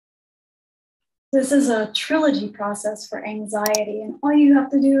This is a trilogy process for anxiety, and all you have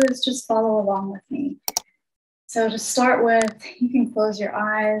to do is just follow along with me. So to start with, you can close your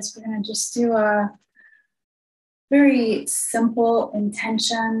eyes. We're going to just do a very simple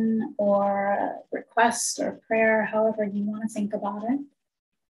intention or request or prayer, however you want to think about it.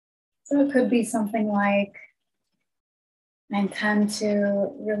 So it could be something like, I intend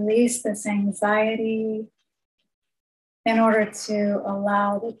to release this anxiety in order to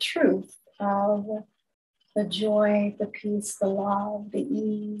allow the truth of the joy, the peace, the love, the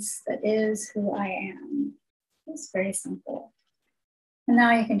ease that is who I am. It's very simple. And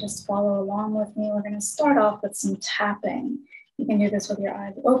now you can just follow along with me. We're going to start off with some tapping. You can do this with your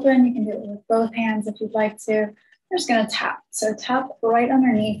eyes open. You can do it with both hands if you'd like to. We're just going to tap. So tap right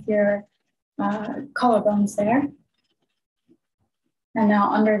underneath your collarbones there. And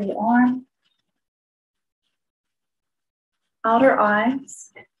now under the arm, outer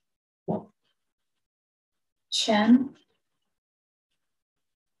eyes, chin,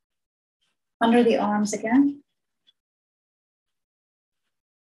 under the arms again,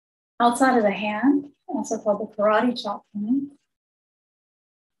 outside of the hand, also called the karate chop point,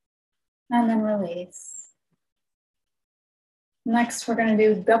 and then release. Next, we're going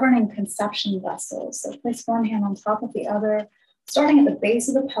to do governing conception vessels. So place one hand on top of the other, starting at the base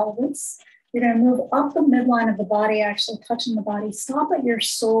of the pelvis. You're going to move up the midline of the body, actually touching the body. Stop at your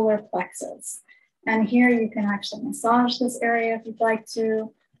solar plexus. And here you can actually massage this area if you'd like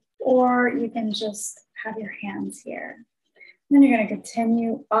to, or you can just have your hands here. Then you're going to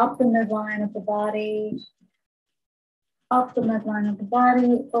continue up the midline of the body, up the midline of the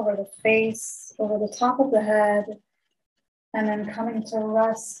body, over the face, over the top of the head, and then coming to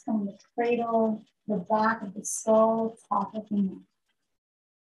rest on the cradle, the back of the skull, top of the neck.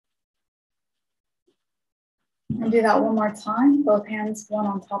 And do that one more time, both hands one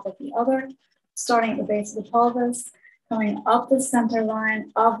on top of the other, starting at the base of the pelvis, coming up the center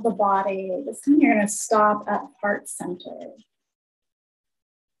line of the body. This time you're going to stop at heart center.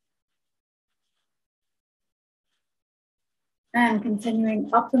 And continuing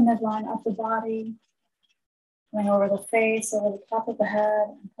up the midline of the body, going over the face, over the top of the head,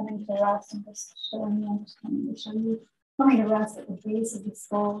 and coming to rest, and just showing you, just coming to show you, coming to rest at the base of the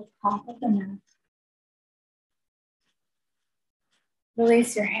skull, top of the neck.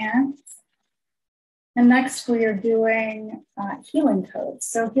 Release your hands. And next we are doing healing codes.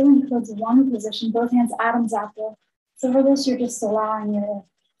 So healing codes, one position, both hands Adam's apple. So for this, you're just allowing your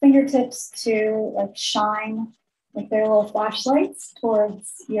fingertips to like shine like they're little flashlights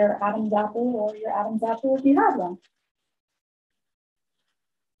towards your Adam's apple or your Adam's apple if you have one.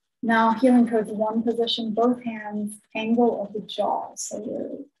 Now healing codes, one position, both hands, angle of the jaw. So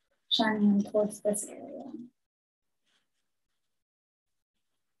you're shining them towards this area.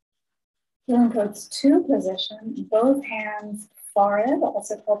 Healing codes, two position, both hands forehead,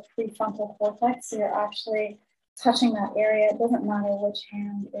 also called prefrontal cortex. So you're actually touching that area. It doesn't matter which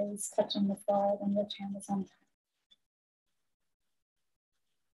hand is touching the forehead and which hand is on top.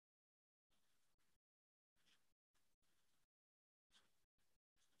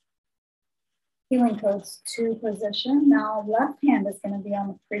 Healing codes, two position. Now left hand is going to be on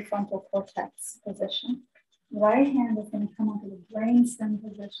the prefrontal cortex position. Right hand is going to come onto the brainstem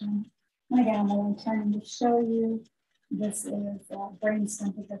position. And again, I'm going to turn to show you. This is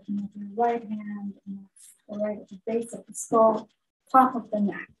brainstem position with your right hand, and that's right at the base of the skull, top of the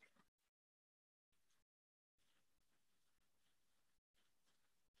neck.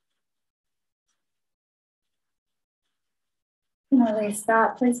 And release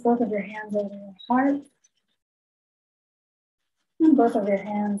that. Place both of your hands over your heart. And both of your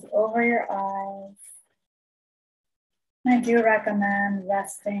hands over your eyes. I do recommend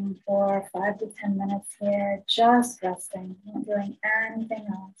resting for 5 to 10 minutes here, just resting, not doing anything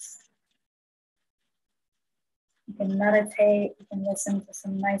else. You can meditate, you can listen to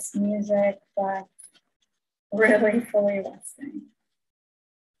some nice music, but really fully resting.